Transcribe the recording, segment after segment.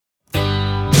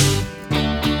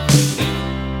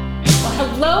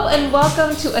Hello and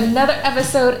welcome to another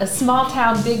episode of Small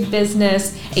Town Big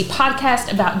Business, a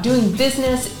podcast about doing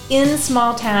business in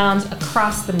small towns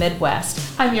across the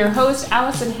Midwest. I'm your host,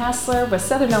 Allison Hassler with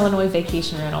Southern Illinois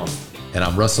Vacation Rentals. And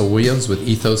I'm Russell Williams with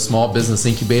Ethos Small Business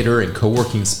Incubator and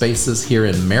Co-working Spaces here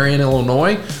in Marion,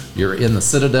 Illinois. You're in the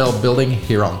Citadel building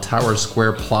here on Tower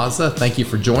Square Plaza. Thank you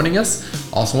for joining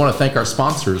us. Also want to thank our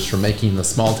sponsors for making the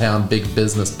Small Town Big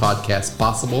Business podcast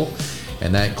possible.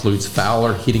 And that includes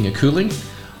Fowler Heating and Cooling,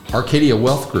 Arcadia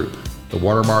Wealth Group, the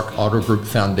Watermark Auto Group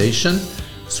Foundation,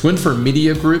 Swinford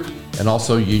Media Group, and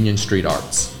also Union Street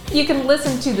Arts. You can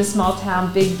listen to the Small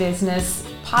Town Big Business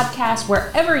podcast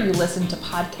wherever you listen to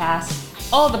podcasts,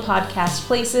 all the podcast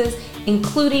places,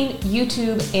 including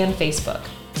YouTube and Facebook.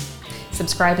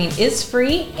 Subscribing is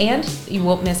free, and you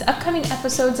won't miss upcoming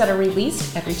episodes that are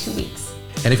released every 2 weeks.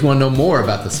 And if you want to know more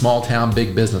about the Small Town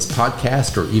Big Business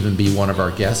podcast or even be one of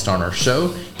our guests on our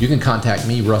show, you can contact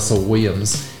me, Russell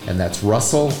Williams, and that's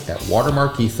Russell at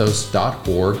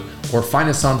watermarkethos.org, or find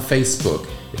us on Facebook.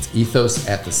 It's Ethos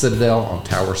at the Citadel on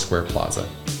Tower Square Plaza.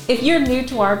 If you're new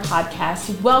to our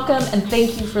podcast, welcome and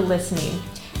thank you for listening.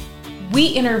 We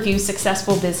interview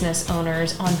successful business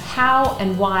owners on how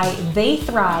and why they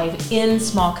thrive in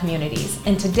small communities.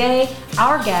 And today,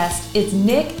 our guest is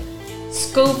Nick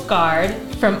Skofgard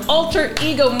from Alter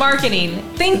Ego Marketing.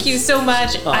 Thank you so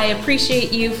much. I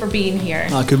appreciate you for being here.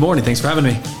 Good morning. Thanks for having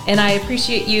me. And I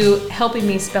appreciate you helping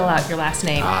me spell out your last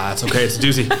name. It's okay. It's a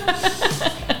doozy.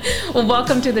 Well,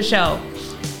 welcome to the show.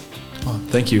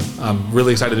 Thank you. I'm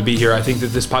really excited to be here. I think that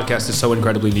this podcast is so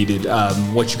incredibly needed.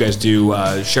 What you guys do,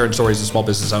 sharing stories of small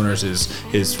business owners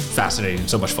is fascinating and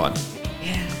so much fun.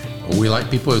 Yeah. Well, we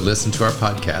like people who listen to our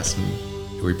podcast, and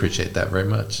we appreciate that very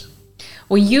much.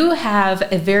 Well, you have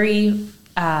a very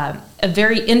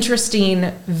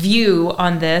interesting view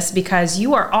on this, because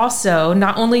you are also,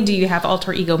 not only do you have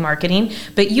Alter Ego Marketing,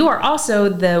 but you are also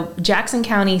the Jackson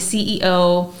County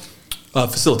CEO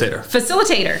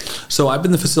Facilitator. So I've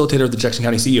been the facilitator of the Jackson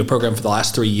County CEO program for the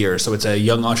last 3 years. So it's a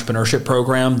young entrepreneurship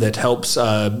program that helps,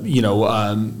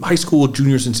 high school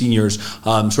juniors and seniors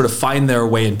sort of find their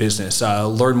way in business,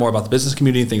 learn more about the business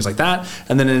community and things like that.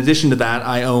 And then in addition to that,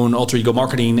 I own Alter Ego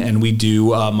Marketing, and we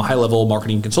do high-level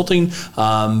marketing consulting.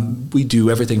 We do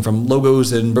everything from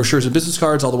logos and brochures and business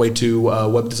cards all the way to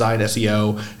web design,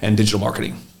 SEO, and digital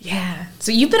marketing. Yeah.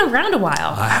 So you've been around a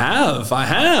while. I have.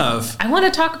 I want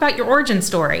to talk about your origin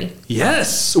story.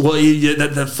 Yes. Well,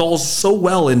 that falls so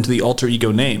well into the Alter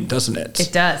Ego name, doesn't it?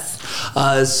 It does.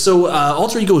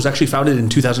 Alter Ego was actually founded in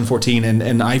 2014,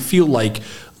 and I feel like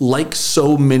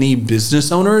so many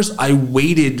business owners, I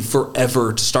waited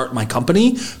forever to start my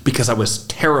company because I was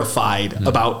terrified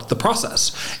about the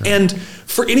process. Sure. And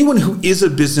for anyone who is a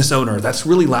business owner, that's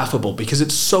really laughable because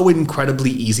it's so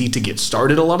incredibly easy to get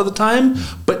started a lot of the time,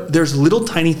 but there's little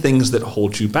tiny things that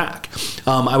hold you back.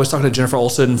 I was talking to Jennifer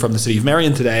Olson from the city of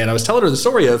Marion today, and I was telling her the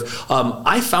story of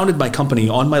I founded my company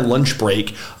on my lunch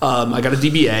break. I got a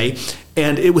DBA.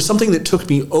 And it was something that took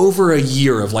me over a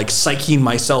year of psyching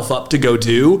myself up to go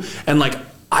do. And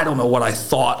I don't know what I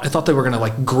thought. I thought they were going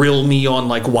to grill me on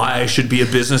why I should be a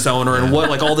business owner and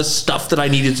what all this stuff that I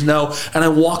needed to know. And I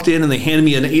walked in and they handed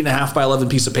me an 8.5 by 11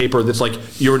 piece of paper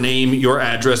that's your name, your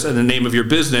address, and the name of your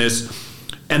business.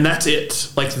 And that's it.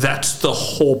 That's the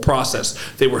whole process.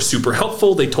 They were super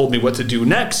helpful. They told me what to do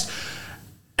next.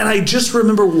 And I just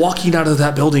remember walking out of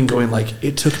that building going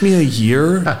it took me a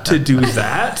year to do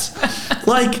that?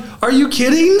 Are you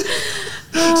kidding?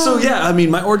 So yeah, I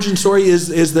mean, my origin story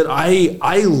is that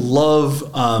I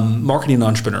love marketing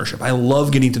and entrepreneurship. I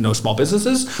love getting to know small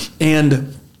businesses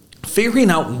and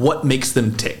figuring out what makes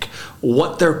them tick,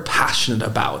 what they're passionate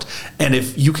about. And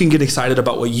if you can get excited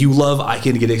about what you love, I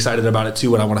can get excited about it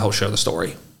too, and I want to help share the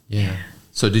story. Yeah.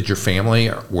 So did your family,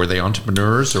 were they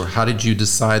entrepreneurs, or how did you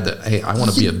decide that, hey, I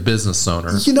want to be a business owner?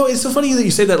 It's so funny that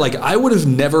you say that. I would have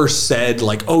never said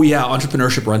oh yeah,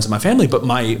 entrepreneurship runs in my family, but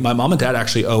my mom and dad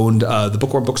actually owned the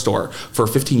Bookworm Bookstore for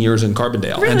 15 years in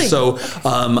Carbondale. Really? And so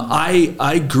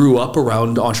I grew up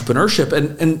around entrepreneurship,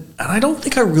 and I don't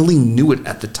think I really knew it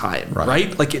at the time,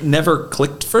 right? It never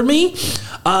clicked for me.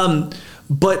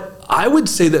 But I would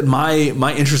say that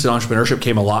my interest in entrepreneurship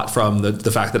came a lot from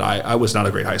the fact that I was not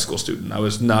a great high school student. I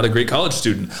was not a great college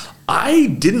student. I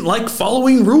didn't like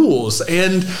following rules.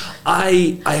 And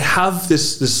I have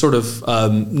this sort of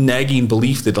nagging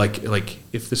belief that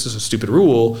if this is a stupid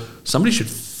rule, somebody should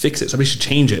fix it. Somebody should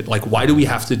change it. Why do we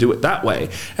have to do it that way?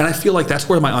 And I feel that's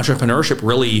where my entrepreneurship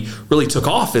really took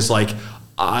off, is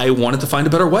I wanted to find a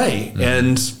better way. Mm-hmm.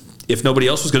 And if nobody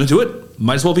else was going to do it,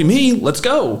 might as well be me. Let's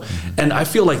go. Mm-hmm. And I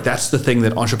feel that's the thing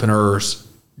that entrepreneurs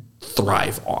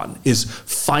thrive on, is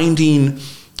finding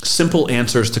simple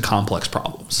answers to complex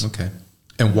problems. Okay.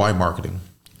 And why marketing?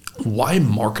 Why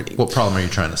marketing? What problem are you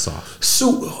trying to solve?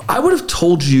 So I would have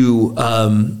told you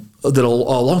that a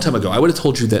long time ago, I would have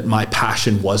told you that my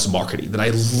passion was marketing, that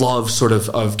I love sort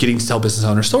of getting to tell business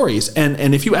owner stories.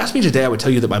 And if you asked me today, I would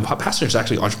tell you that my passion is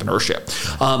actually entrepreneurship.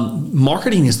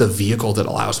 Marketing is the vehicle that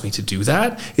allows me to do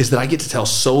that, is that I get to tell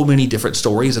so many different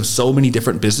stories of so many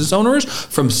different business owners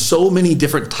from so many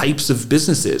different types of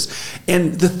businesses.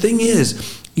 And the thing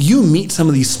is, you meet some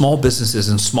of these small businesses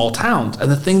in small towns,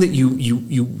 and the thing that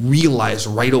you realize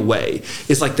right away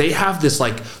is like they have this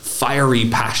like fiery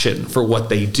passion for what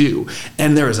they do,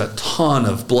 and there is a ton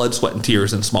of blood, sweat, and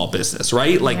tears in small business,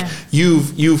 right? Like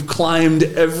you've climbed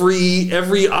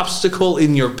every obstacle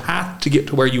in your path to get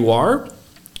to where you are,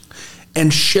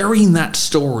 and sharing that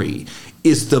story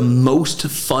is the most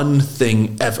fun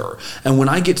thing ever. And when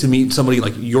I get to meet somebody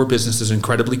like your business is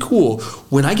incredibly cool,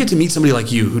 when I get to meet somebody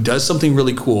like you who does something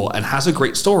really cool and has a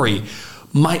great story,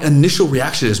 my initial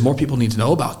reaction is more people need to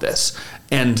know about this.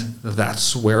 And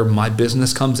that's where my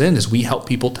business comes in, is we help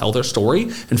people tell their story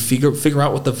and figure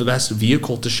out what the best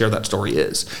vehicle to share that story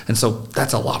is. And so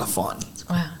that's a lot of fun.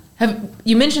 Wow.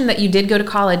 You mentioned that you did go to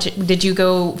college. Did you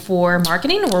go for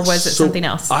marketing, or was it something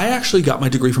else? I actually got my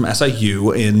degree from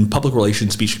SIU in public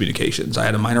relations, speech communications. I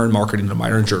had a minor in marketing and a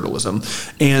minor in journalism.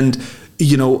 And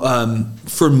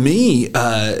for me,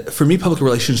 public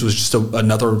relations was just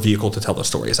another vehicle to tell the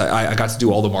stories. I got to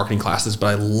do all the marketing classes, but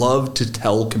I love to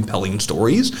tell compelling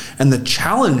stories. And the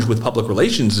challenge with public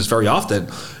relations is very often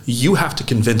you have to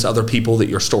convince other people that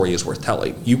your story is worth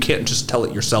telling. You can't just tell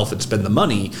it yourself and spend the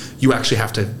money. You actually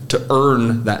have to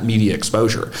earn that media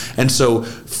exposure. And so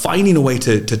finding a way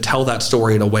to tell that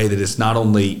story in a way that is not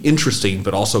only interesting,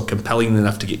 but also compelling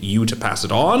enough to get you to pass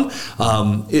it on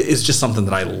is just something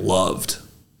that I loved.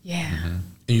 Yeah. Mm-hmm. And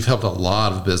you've helped a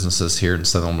lot of businesses here in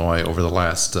Southern Illinois over the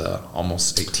last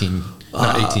almost 18 years.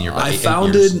 I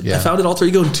founded Alter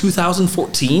Ego in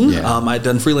 2014. Yeah. I'd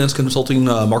done freelance consulting,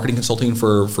 marketing consulting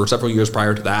for several years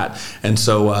prior to that. And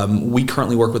so we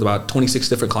currently work with about 26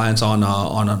 different clients on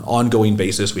an ongoing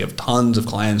basis. We have tons of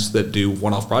clients that do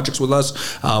one-off projects with us.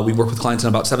 We work with clients in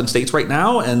about 7 states right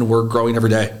now, and we're growing every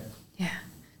day. Yeah.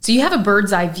 So you have a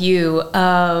bird's eye view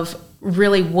of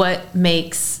really what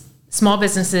makes small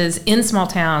businesses in small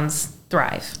towns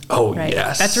thrive. Oh, right?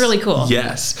 yes. That's really cool.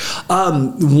 Yes.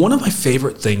 One of my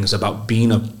favorite things about being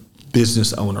a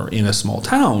business owner in a small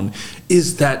town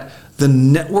is that the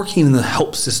networking and the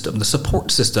help system, the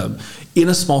support system in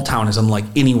a small town is unlike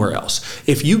anywhere else.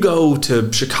 If you go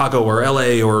to Chicago or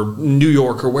LA or New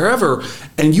York or wherever,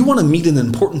 and you want to meet an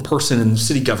important person in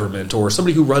city government or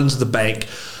somebody who runs the bank,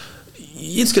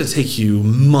 it's going to take you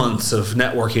months of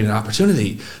networking and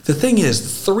opportunity. The thing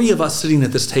is, 3 of us sitting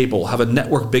at this table have a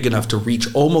network big enough to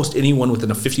reach almost anyone within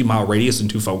a 50-mile radius in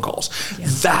 2 phone calls. Yeah.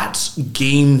 That's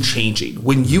game changing.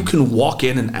 When you can walk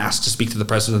in and ask to speak to the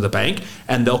president of the bank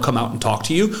and they'll come out and talk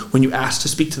to you. When you ask to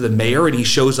speak to the mayor and he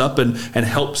shows up and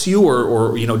helps you,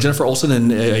 or Jennifer Olson,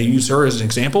 and I use her as an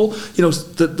example,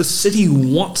 the city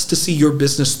wants to see your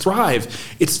business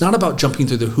thrive. It's not about jumping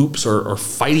through the hoops or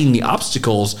fighting the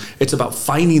obstacles. It's about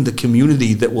finding the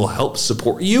community that will help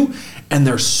support you, and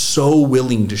they're so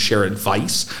willing to share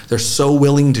advice. They're so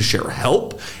willing to share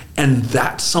help, and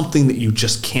that's something that you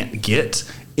just can't get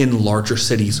in larger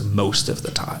cities most of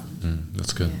the time.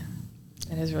 That's good.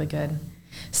 Yeah, that is really good.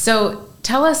 So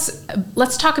tell us,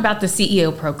 let's talk about the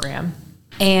CEO program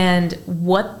and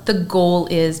what the goal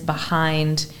is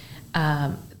behind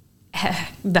the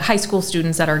high school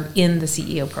students that are in the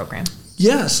CEO program.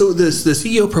 Yeah, so the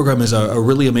CEO program is a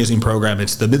really amazing program.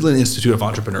 It's the Midland Institute of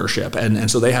Entrepreneurship,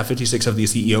 and so they have 56 of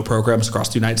these CEO programs across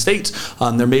the United States.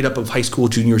 They're made up of high school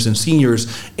juniors and seniors,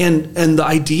 and the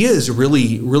idea is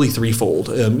really threefold.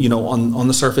 On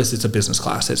the surface, it's a business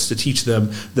class. It's to teach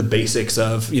them the basics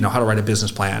of how to write a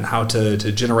business plan, how to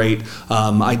generate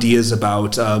ideas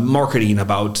about marketing,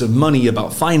 about money,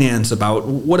 about finance, about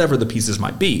whatever the pieces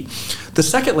might be. The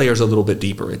second layer is a little bit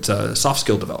deeper. It's soft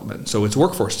skill development, so it's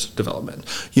workforce development.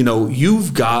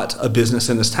 You've got a business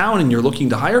in this town and you're looking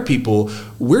to hire people.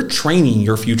 We're training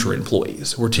your future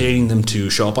employees. We're training them to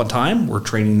show up on time. We're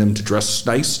training them to dress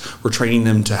nice. We're training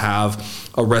them to have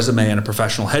a resume and a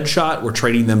professional headshot. We're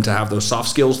training them to have those soft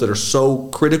skills that are so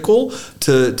critical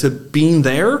to being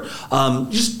there.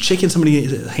 Just shaking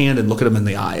somebody's hand and looking them in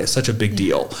the eye is such a big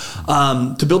deal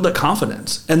to build that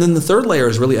confidence. And then the third layer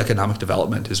is really economic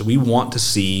development, is we want to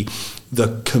see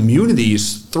the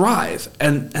communities thrive.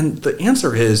 And the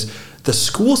answer is the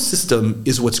school system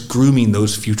is what's grooming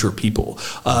those future people.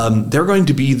 They're going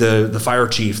to be the fire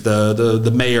chief,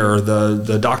 the mayor,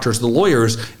 the doctors, the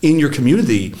lawyers in your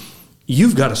community.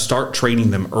 you've got to start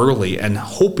training them early and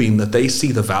hoping that they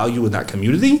see the value in that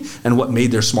community and what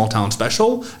made their small town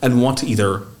special and want to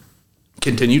either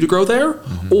continue to grow there,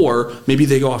 or maybe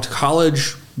they go off to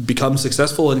college, become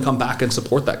successful, and come back and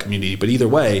support that community. But either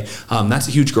way, that's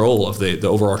a huge goal of the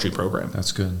overarching program.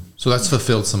 That's good. So that's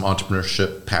fulfilled some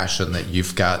entrepreneurship passion that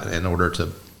you've got in order to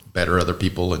better other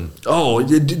people. And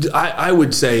I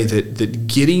would say that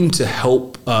getting to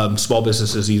help small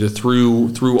businesses either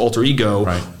through Alter Ego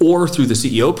or through the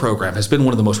CEO program has been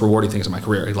one of the most rewarding things in my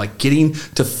career. Like getting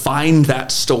to find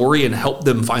that story and help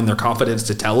them find their confidence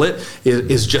to tell it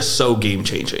is just so game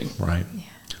changing. Right. Yeah.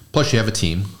 Plus you have a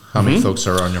team. How many folks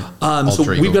are on your So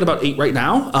we've got about 8 right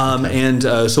now. And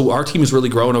so our team has really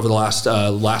grown over the last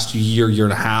year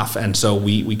and a half. And so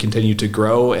we continue to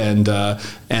grow and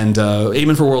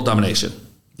aiming for world domination.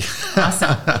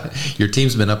 Awesome. Your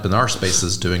team's been up in our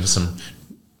spaces doing some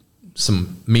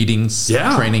meetings,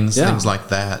 trainings, things like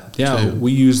that. Yeah, too.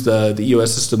 We use the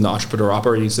EOS system, the Entrepreneur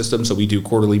Operating System. So we do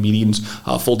quarterly meetings,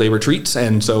 full day retreats.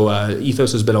 And so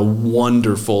Ethos has been a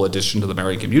wonderful addition to the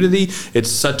Marion community.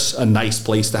 It's such a nice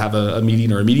place to have a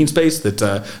meeting or a meeting space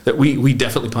that we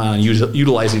definitely plan on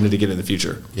utilizing it again in the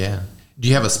future. Yeah. Do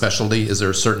you have a specialty? Is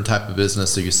there a certain type of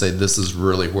business that you say this is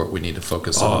really what we need to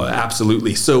focus on? Oh,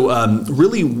 absolutely. So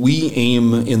really we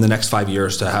aim in the next 5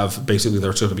 years to have basically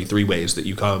there's going to be 3 ways that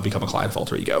you become a client of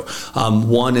Alter Ego.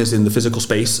 One is in the physical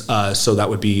space. So that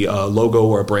would be a logo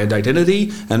or a brand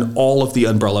identity and all of the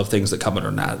umbrella of things that come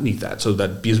underneath that. So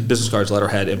that business cards,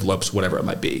 letterhead, envelopes, whatever it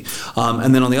might be.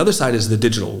 And then on the other side is the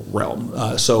digital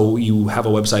realm. So you have a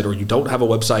website or you don't have a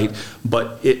website,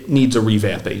 but it needs a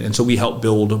revamping. And so we help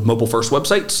build mobile first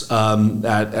websites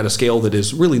at a scale that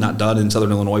is really not done in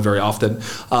Southern Illinois very often,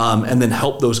 and then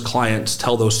help those clients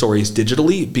tell those stories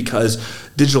digitally, because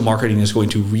digital marketing is going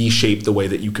to reshape the way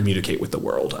that you communicate with the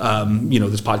world.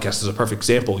 This podcast is a perfect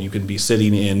example. You can be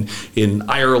sitting in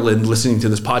Ireland listening to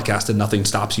this podcast and nothing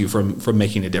stops you from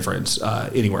making a difference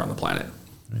anywhere on the planet.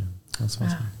 Yeah, that's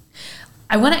awesome.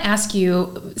 I want to ask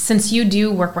you, since you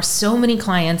do work with so many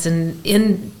clients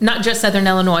in not just Southern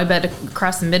Illinois, but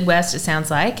across the Midwest, it sounds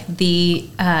like,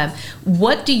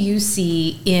 what do you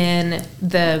see in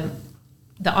the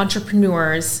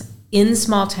entrepreneurs in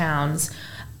small towns?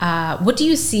 What do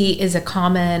you see is a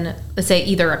common, let's say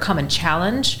either a common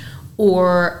challenge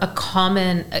or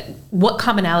what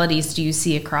commonalities do you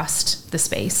see across the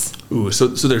space? So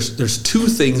there's 2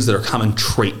 things that are common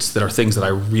traits that are things that I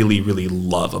really, really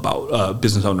love about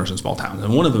business owners in small towns.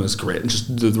 And one of them is grit and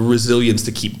just the resilience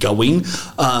to keep going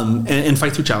and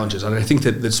fight through challenges. And I think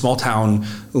that small town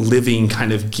living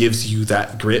kind of gives you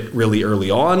that grit really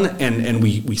early on, and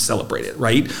we celebrate it,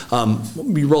 right?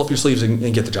 You roll up your sleeves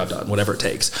and get the job done, whatever it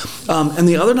takes. And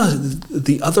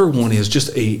the other one is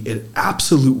just an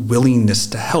absolute willingness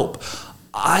to help.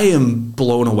 I am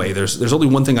blown away. There's only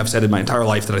one thing I've said in my entire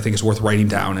life that I think is worth writing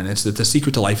down, and it's that the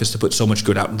secret to life is to put so much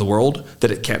good out in the world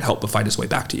that it can't help but find its way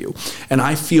back to you. And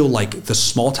I feel like the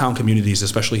small town communities,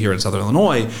 especially here in Southern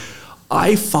Illinois,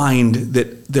 I find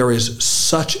that there is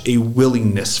such a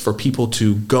willingness for people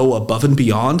to go above and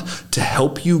beyond to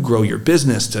help you grow your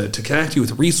business, to connect you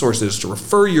with resources, to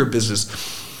refer your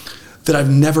business, that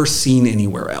I've never seen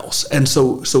anywhere else. And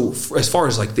so as far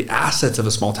as like the assets of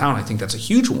a small town, I think that's a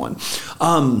huge one.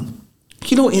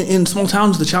 In small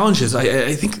towns, the challenges,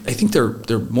 I think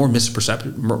they're more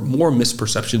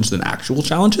misperceptions than actual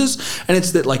challenges. And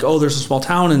it's that like, there's a small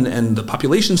town and the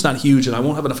population's not huge and I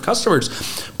won't have enough customers.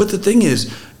 But the thing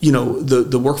is,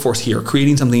 the workforce here,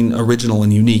 creating something original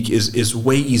and unique is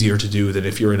way easier to do than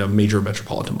if you're in a major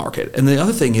metropolitan market. And the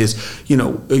other thing is,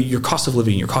 your cost of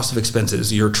living, your cost of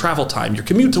expenses, your travel time, your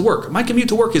commute to work. My commute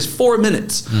to work is 4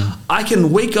 minutes. I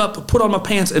can wake up, put on my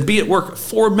pants, and be at work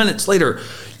 4 minutes later.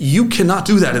 You cannot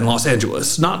do that in Los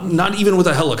Angeles, not even with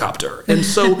a helicopter. And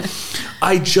so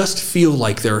I just feel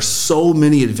like there are so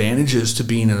many advantages to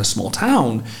being in a small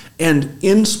town. And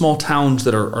in small towns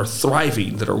that are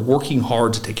thriving, that are working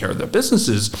hard to take care of their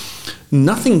businesses,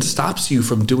 nothing stops you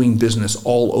from doing business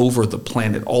all over the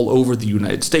planet, all over the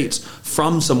United States,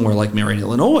 from somewhere like Marion,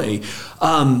 Illinois.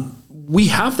 We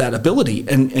have that ability,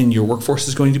 and your workforce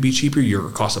is going to be cheaper, your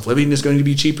cost of living is going to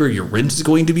be cheaper, your rent is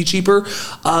going to be cheaper,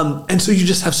 and so you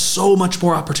just have so much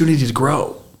more opportunity to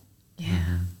grow.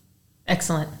 Yeah.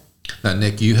 Excellent. Now,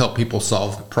 Nick, you help people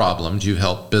solve problems. You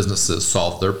help businesses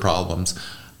solve their problems.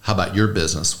 How about your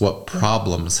business? What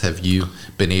problems have you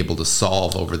been able to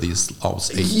solve over these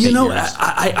almost 8 years?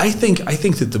 I think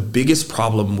that the biggest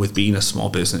problem with being a small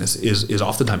business is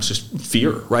oftentimes just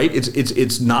fear, right?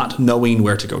 It's not knowing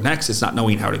where to go next. It's not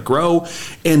knowing how to grow,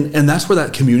 and that's where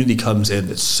that community comes in.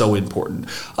 That's so important.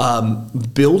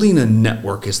 Building a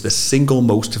network is the single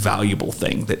most valuable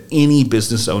thing that any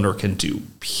business owner can do.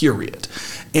 Period.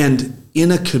 And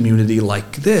in a community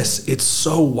like this, it's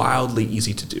so wildly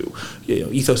easy to do.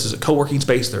 Ethos is a co-working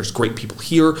space. There's great people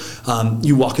here.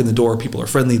 You walk in the door, people are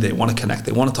friendly. They want to connect.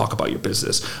 They want to talk about your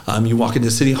business. You walk into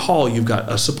City Hall, you've got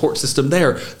a support system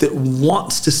there that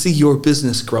wants to see your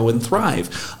business grow and thrive.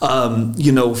 From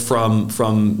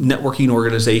networking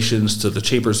organizations to the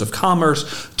chambers of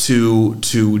commerce to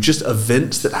just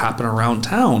events that happen around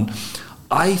town.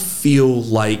 I feel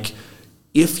like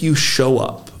if you show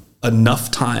up enough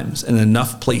times and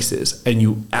enough places and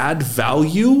you add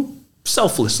value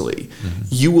selflessly,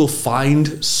 you will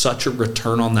find such a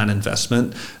return on that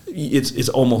investment. It's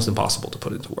almost impossible to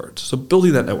put into words. So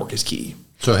building that network is key.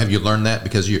 So have you learned that?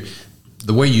 Because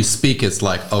the way you speak, it's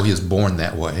like, oh, he was born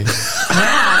that way.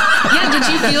 Yeah. Did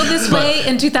you feel this way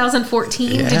in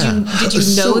 2014? Yeah. Did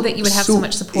you know that you would have so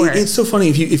much support? It's so funny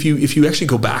if you actually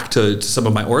go back to some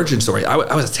of my origin story.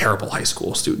 I was a terrible high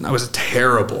school student. I was a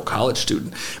terrible college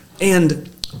student, and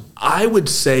I would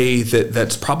say that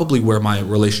that's probably where my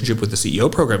relationship with the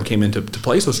CEO program came into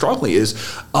play so strongly is,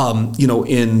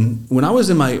 when I was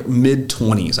in my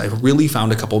mid-20s, I really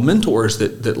found a couple mentors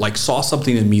that like saw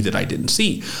something in me that I didn't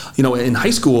see. In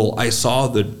high school, I saw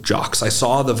the jocks, I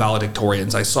saw the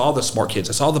valedictorians, I saw the smart kids,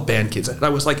 I saw the band kids, and I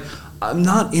was like, I'm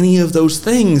not any of those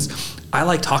things. I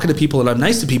like talking to people and I'm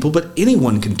nice to people, but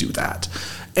anyone can do that.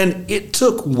 And it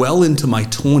took well into my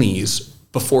 20s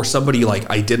before somebody like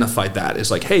identified that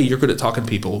as like, hey, you're good at talking to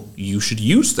people, you should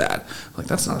use that. Like,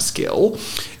 that's not a skill.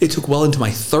 It took well into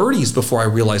my 30s before I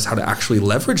realized how to actually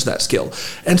leverage that skill.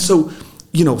 And so,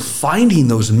 finding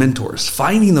those mentors,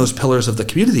 finding those pillars of the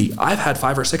community, I've had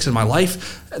 5 or 6 in my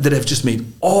life that have just made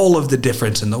all of the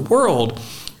difference in the world,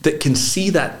 that can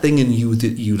see that thing in you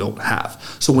that you don't have.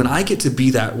 So when I get to be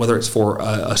that, whether it's for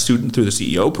a student through the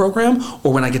CEO program,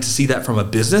 or when I get to see that from a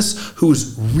business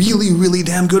who's really, really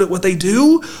damn good at what they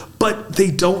do, but they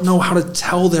don't know how to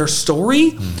tell their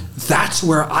story, that's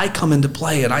where I come into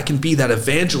play, and I can be that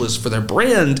evangelist for their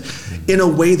brand in a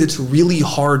way that's really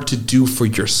hard to do for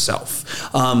yourself.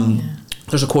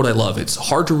 There's a quote I love. It's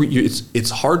hard to read. It's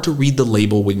hard to read the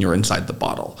label when you're inside the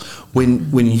bottle. When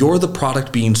you're the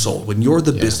product being sold, when you're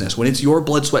the business, when it's your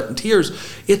blood, sweat, and tears,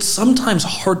 it's sometimes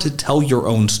hard to tell your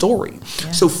own story.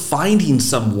 Yeah. So finding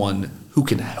someone who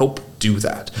can help do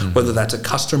that, whether that's a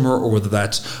customer or whether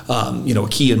that's a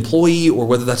key employee or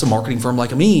whether that's a marketing firm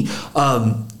like me,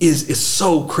 is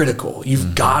so critical.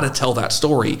 You've got to tell that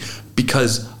story,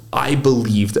 because I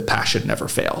believe that passion never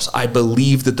fails. I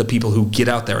believe that the people who get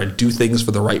out there and do things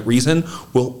for the right reason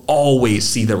will always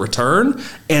see the return,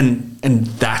 and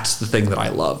that's the thing that I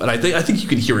love. And I think you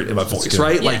can hear it in my voice,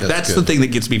 right? Yeah. Like that's the thing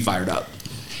that gets me fired up.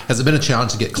 Has it been a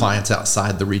challenge to get clients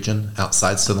outside the region,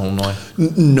 outside Southern Illinois?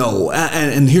 No.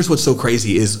 And here's what's so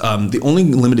crazy is the only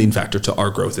limiting factor to our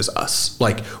growth is us.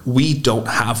 Like, we don't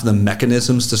have the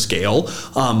mechanisms to scale.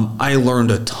 I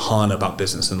learned a ton about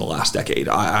business in the last decade.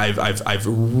 I've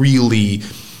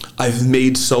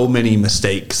made so many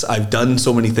mistakes. I've done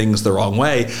so many things the wrong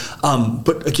way.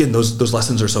 But again, those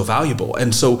lessons are so valuable.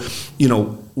 And so,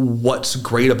 what's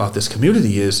great about this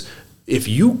community is, if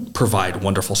you provide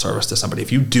wonderful service to somebody,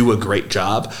 if you do a great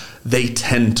job, they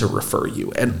tend to refer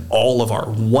you. And all of our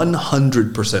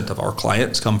 100% of our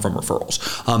clients come from referrals.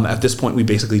 At this point, we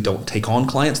basically don't take on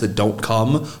clients that don't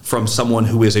come from someone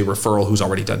who is a referral who's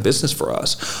already done business for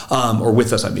us, or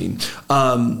with us, I mean.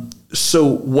 So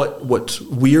what's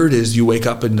weird is you wake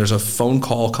up and there's a phone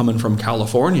call coming from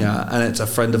California, and it's a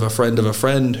friend of a friend of a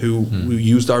friend who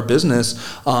used our business,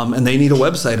 and they need a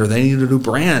website or they need a new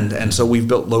brand. And so we've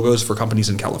built logos for companies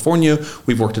in California.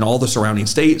 We've worked in all the surrounding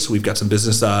states. We've got some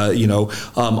business,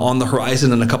 on the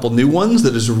horizon, and a couple new ones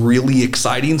that is really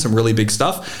exciting, some really big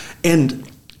stuff. And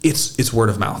it's word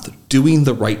of mouth. Doing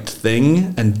the right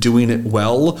thing and doing it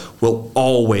well will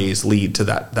always lead to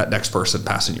that next person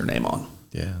passing your name on.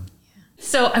 Yeah.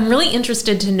 So I'm really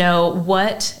interested to know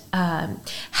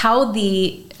how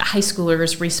the high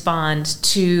schoolers respond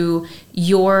to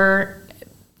your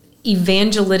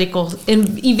evangelical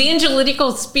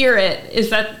spirit. If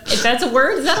that's a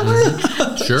word? Is that a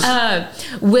word? Sure.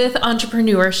 With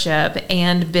entrepreneurship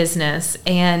and business.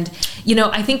 And,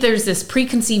 I think there's this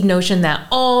preconceived notion that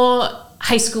all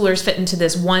high schoolers fit into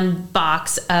this one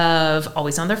box of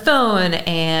always on their phone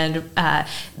and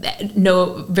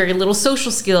no very little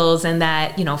social skills and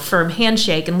that, firm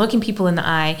handshake and looking people in the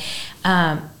eye.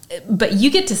 But you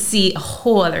get to see a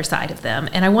whole other side of them,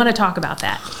 and I want to talk about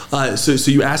that.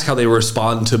 So you ask how they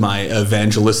respond to my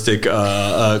evangelistic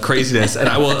craziness, and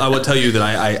I will tell you that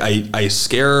I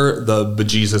scare the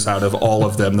bejesus out of all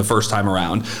of them the first time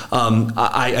around.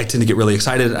 I tend to get really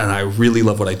excited, and I really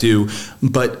love what I do,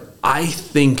 but I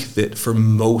think that for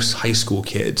most high school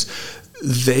kids,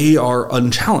 they are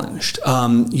unchallenged.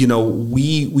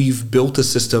 We've built a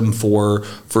system for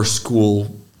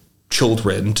school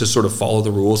children to sort of follow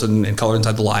the rules and color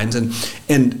inside the lines.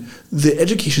 And the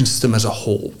education system as a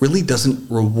whole really doesn't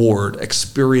reward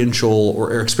experiential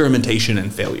or experimentation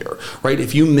and failure, right?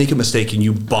 If you make a mistake and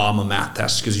you bomb a math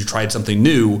test because you tried something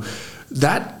new,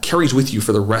 that carries with you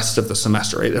for the rest of the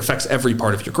semester. Right? It affects every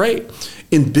part of your grade.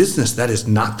 In business, that is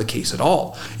not the case at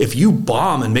all. If you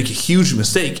bomb and make a huge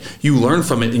mistake, you learn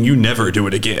from it and you never do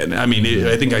it again. I mean,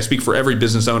 I think I speak for every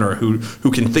business owner who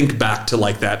can think back to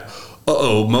like that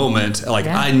moment, like,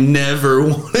 yeah, I never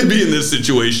want to be in this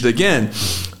situation again.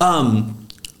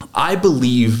 I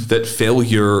believe that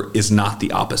failure is not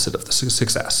the opposite of the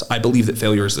success. I believe that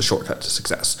failure is the shortcut to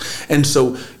success. And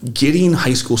so getting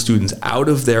high school students out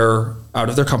of their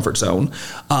comfort zone,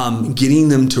 getting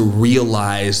them to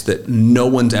realize that no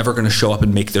one's ever going to show up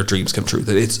and make their dreams come true,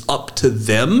 that it's up to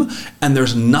them and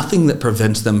there's nothing that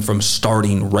prevents them from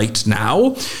starting right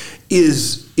now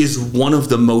is one of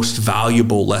the most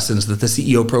valuable lessons that the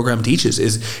CEO program teaches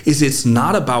is it's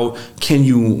not about, can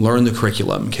you learn the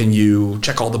curriculum? Can you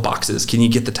check all the boxes? Can you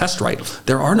get the test right?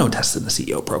 There are no tests in the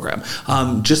CEO program.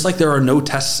 Just like there are no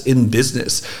tests in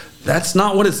business. That's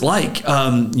not what it's like.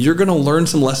 You're going to learn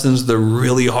some lessons the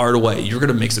really hard way. You're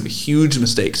going to make some huge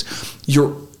mistakes.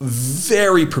 You're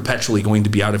very perpetually going to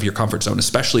be out of your comfort zone,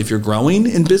 especially if you're growing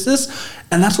in business.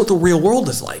 And that's what the real world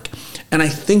is like. And I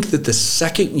think that the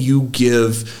second you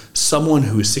give someone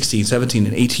who is 16, 17,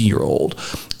 and 18-year-old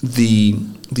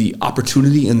the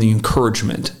opportunity and the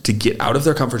encouragement to get out of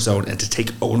their comfort zone and to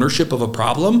take ownership of a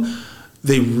problem,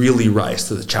 they really rise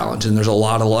to the challenge. And there's a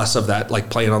lot less of that, like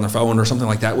playing on their phone or something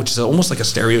like that, which is almost like a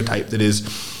stereotype that is,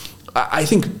 I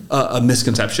think, a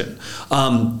misconception.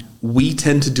 We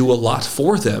tend to do a lot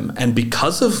for them. And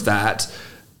because of that,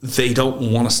 they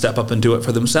don't want to step up and do it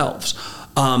for themselves.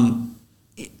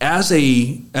 As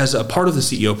a part of the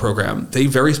CEO program, they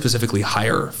very specifically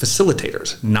hire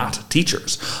facilitators, not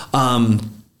teachers.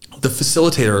 The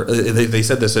facilitator, they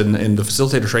said this in the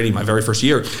facilitator training my very first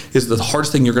year, is the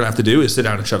hardest thing you're going to have to do is sit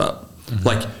down and shut up. Mm-hmm.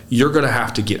 Like, you're going to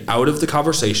have to get out of the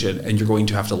conversation and you're going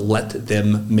to have to let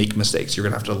them make mistakes. You're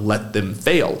going to have to let them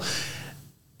fail.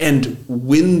 And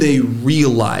when they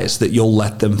realize that you'll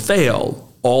let them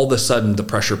fail, all of a sudden the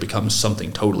pressure becomes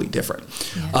something totally different.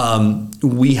 Yeah.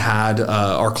 We had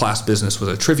our class business was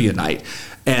a trivia night,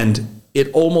 and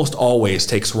it almost always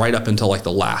takes right up until like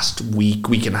the last week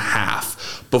and a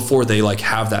half before they like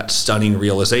have that stunning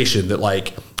realization that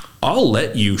like, I'll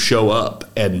let you show up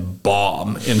and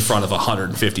bomb in front of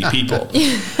 150 people.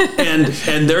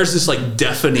 and there's this like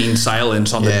deafening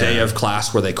silence on the day of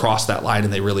class where they cross that line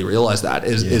and they really realize that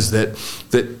is that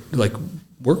like,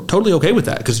 we're totally okay with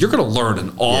that because you're going to learn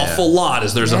an awful lot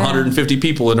as there's 150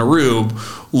 people in a room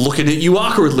looking at you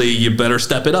awkwardly. You better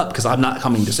step it up because I'm not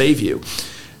coming to save you.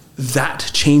 That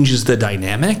changes the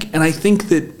dynamic. And I think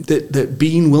that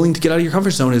being willing to get out of your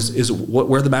comfort zone is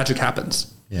where the magic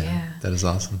happens. Yeah, that is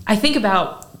awesome. I think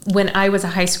about when I was a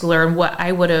high schooler and what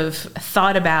I would have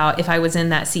thought about if I was in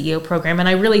that CEO program. And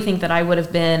I really think that I would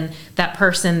have been that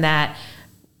person that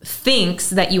thinks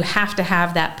that you have to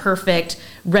have that perfect,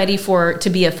 ready to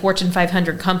be a Fortune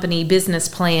 500 company business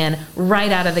plan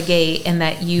right out of the gate, and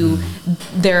that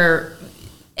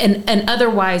and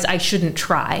otherwise I shouldn't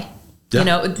try.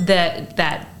 Yeah.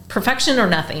 That perfection or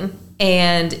nothing.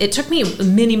 And it took me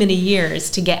many, many years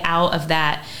to get out of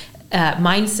that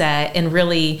mindset and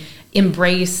really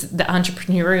embrace the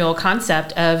entrepreneurial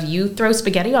concept of you throw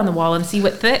spaghetti on the wall and see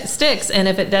what sticks. And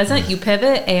if it doesn't, you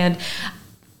pivot. And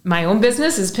my own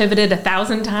business has pivoted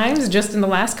 1,000 times just in the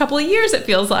last couple of years, it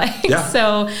feels like. Yeah.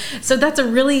 So that's a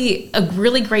really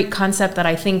great concept that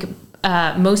I think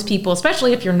most people,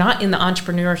 especially if you're not in the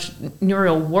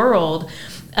entrepreneurial world,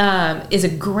 is a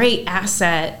great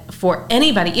asset for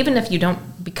anybody, even if you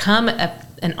don't become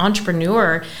an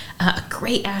entrepreneur. A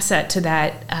great asset to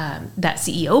that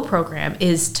CEO program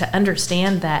is to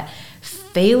understand that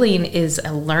failing is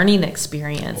a learning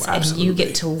experience, and you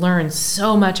get to learn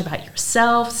so much about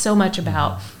yourself, so much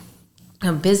about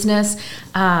business,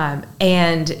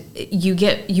 and you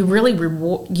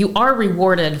are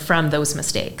rewarded from those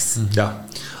mistakes. Yeah.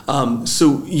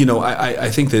 So,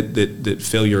 I think that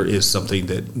failure is something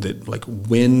that like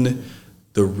when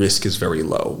the risk is very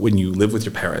low, when you live with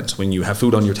your parents, when you have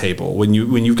food on your table, when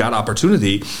you've got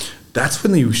opportunity, that's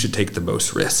when you should take the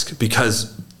most risk,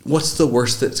 because what's the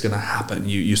worst that's going to happen?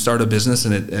 You start a business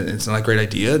and it's not a great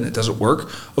idea and it doesn't work.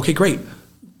 Okay, great.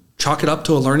 Chalk it up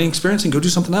to a learning experience and go do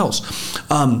something else.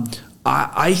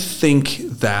 I think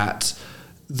that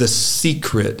the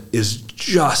secret is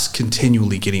just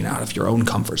continually getting out of your own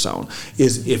comfort zone.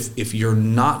 Is if you're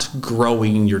not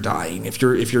growing, you're dying. If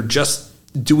you're just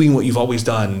doing what you've always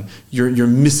done, you're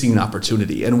missing an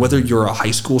opportunity. And whether you're a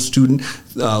high school student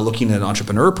looking at an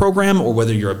entrepreneur program, or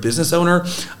whether you're a business owner,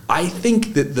 I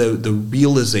think that the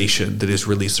realization that is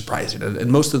really surprising,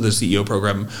 and most of the CEO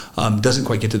program doesn't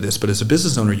quite get to this, but as a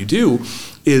business owner you do,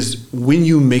 is when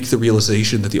you make the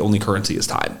realization that the only currency is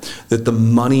time, that the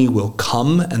money will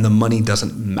come and the money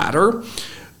doesn't matter.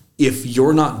 If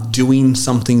you're not doing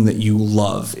something that you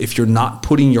love, if you're not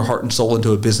putting your heart and soul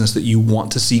into a business that you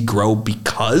want to see grow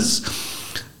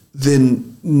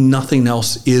then nothing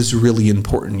else is really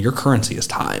important. Your currency is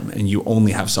time, and you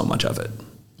only have so much of it.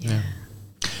 Yeah.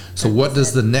 So what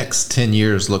does the next 10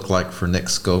 years look like for Nick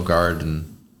Skovgaard and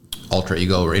Alter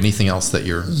Ego, or anything else that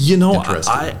you're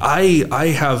interested in?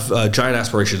 I have giant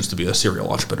aspirations to be a serial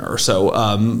entrepreneur. So,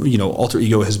 Alter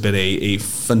Ego has been a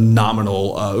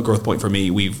phenomenal growth point for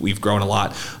me. We've grown a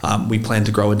lot. We plan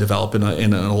to grow and develop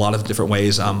in a lot of different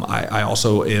ways. I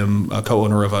also am a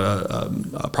co-owner of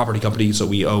a property company. So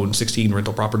we own 16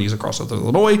 rental properties across Southern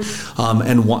Illinois,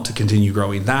 and want to continue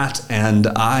growing that. And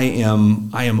I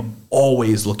am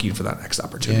always looking for that next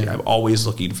opportunity. Yeah. I'm always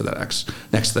looking for that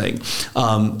next thing.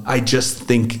 I just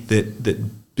think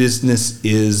that business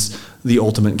is the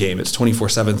ultimate game. It's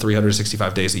 24/7,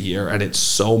 365 days a year, and it's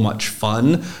so much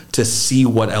fun to see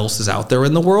what else is out there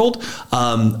in the world.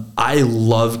 I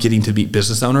love getting to meet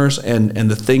business owners,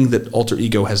 and the thing that Alter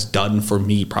Ego has done for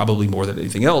me, probably more than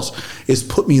anything else, is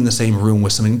put me in the same room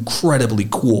with some incredibly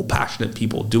cool, passionate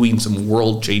people doing some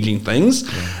world-changing things.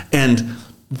 Yeah. And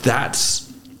that's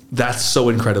so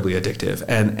incredibly addictive.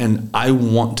 And I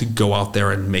want to go out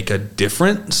there and make a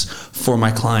difference for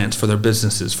my clients, for their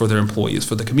businesses, for their employees,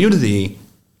 for the community,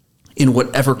 in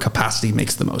whatever capacity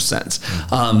makes the most sense.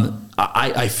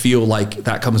 I feel like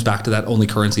that comes back to that only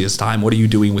currency is time. What are you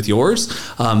doing with yours?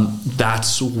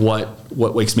 That's what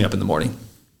wakes me up in the morning.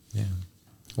 Yeah.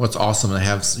 Well, it's awesome to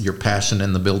have your passion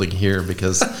in the building here,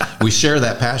 because we share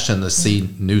that passion to see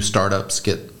new startups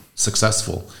get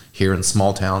successful here in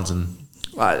small towns. And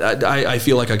I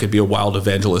feel like I could be a wild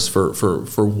evangelist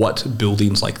for what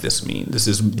buildings like this mean. This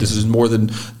is more than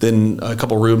a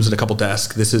couple rooms and a couple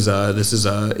desks. This is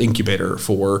a incubator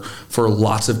for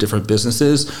lots of different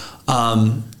businesses.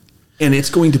 And it's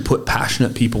going to put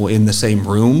passionate people in the same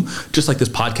room, just like this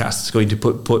podcast is going to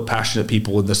put passionate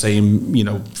people in the same,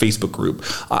 Facebook group.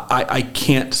 I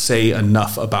can't say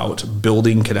enough about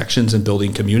building connections and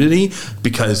building community,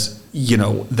 because,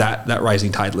 that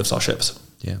rising tide lifts all ships.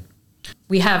 Yeah.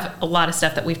 We have a lot of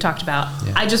stuff that we've talked about.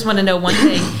 Yeah. I just want to know one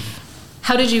thing.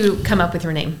 How did you come up with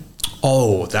your name?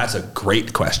 Oh, that's a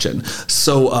great question.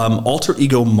 So Alter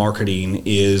Ego Marketing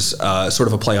is sort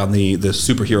of a play on the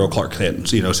superhero Clark Kent,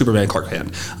 Superman Clark Kent.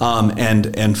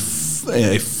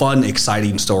 A fun,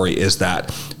 exciting story is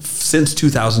that since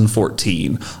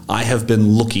 2014, I have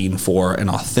been looking for an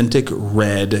authentic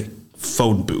red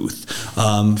phone booth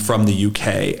from the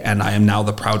UK, and I am now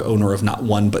the proud owner of not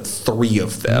one but 3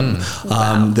 of them.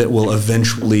 Wow. That will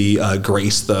eventually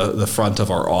grace the front of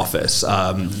our office.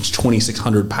 It's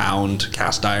 2,600 pound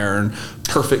cast iron,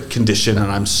 perfect condition,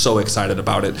 and I'm so excited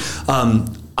about it.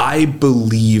 I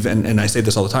believe, and I say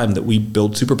this all the time, that we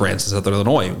build super brands in Southern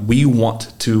Illinois. We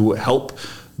want to help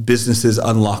businesses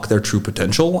unlock their true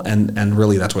potential, and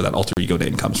really that's where that Alter Ego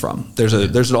name comes from. There's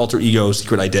an Alter Ego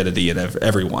secret identity in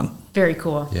everyone. Very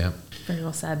cool. Yeah. Very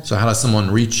well said. So how does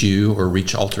someone reach you or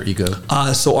reach Alter Ego?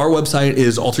 So our website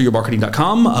is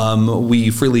alteregomarketing.com. We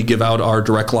freely give out our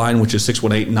direct line, which is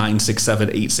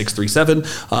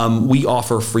 618-967-8637. We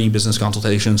offer free business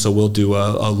consultations. So we'll do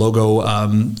a logo,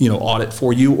 audit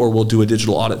for you, or we'll do a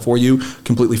digital audit for you,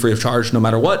 completely free of charge, no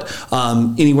matter what.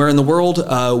 Anywhere in the world,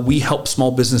 we help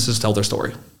small businesses tell their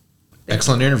story.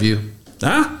 Excellent interview.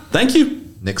 Thank you.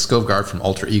 Nick Skovgaard from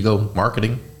Alter Ego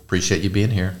Marketing. Appreciate you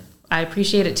being here. I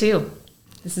appreciate it too.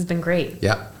 This has been great.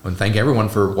 Yeah. And thank everyone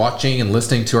for watching and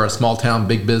listening to our Small Town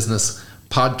Big Business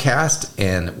podcast.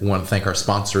 And we want to thank our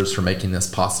sponsors for making this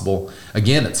possible.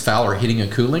 Again, it's Fowler Heating and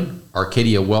Cooling,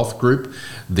 Arcadia Wealth Group,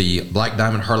 the Black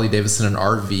Diamond Harley Davidson and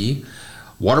RV,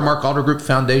 Watermark Auto Group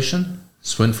Foundation,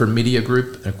 Swinford Media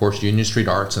Group, and of course Union Street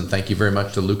Arts. And thank you very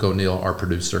much to Luke O'Neill, our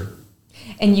producer.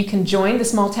 And you can join the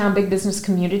Small Town Big Business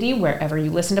community wherever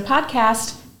you listen to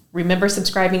podcasts. Remember,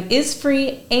 subscribing is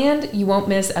free, and you won't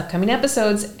miss upcoming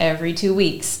episodes every 2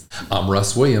 weeks. I'm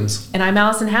Russ Williams. And I'm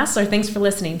Allison Hassler. Thanks for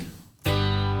listening.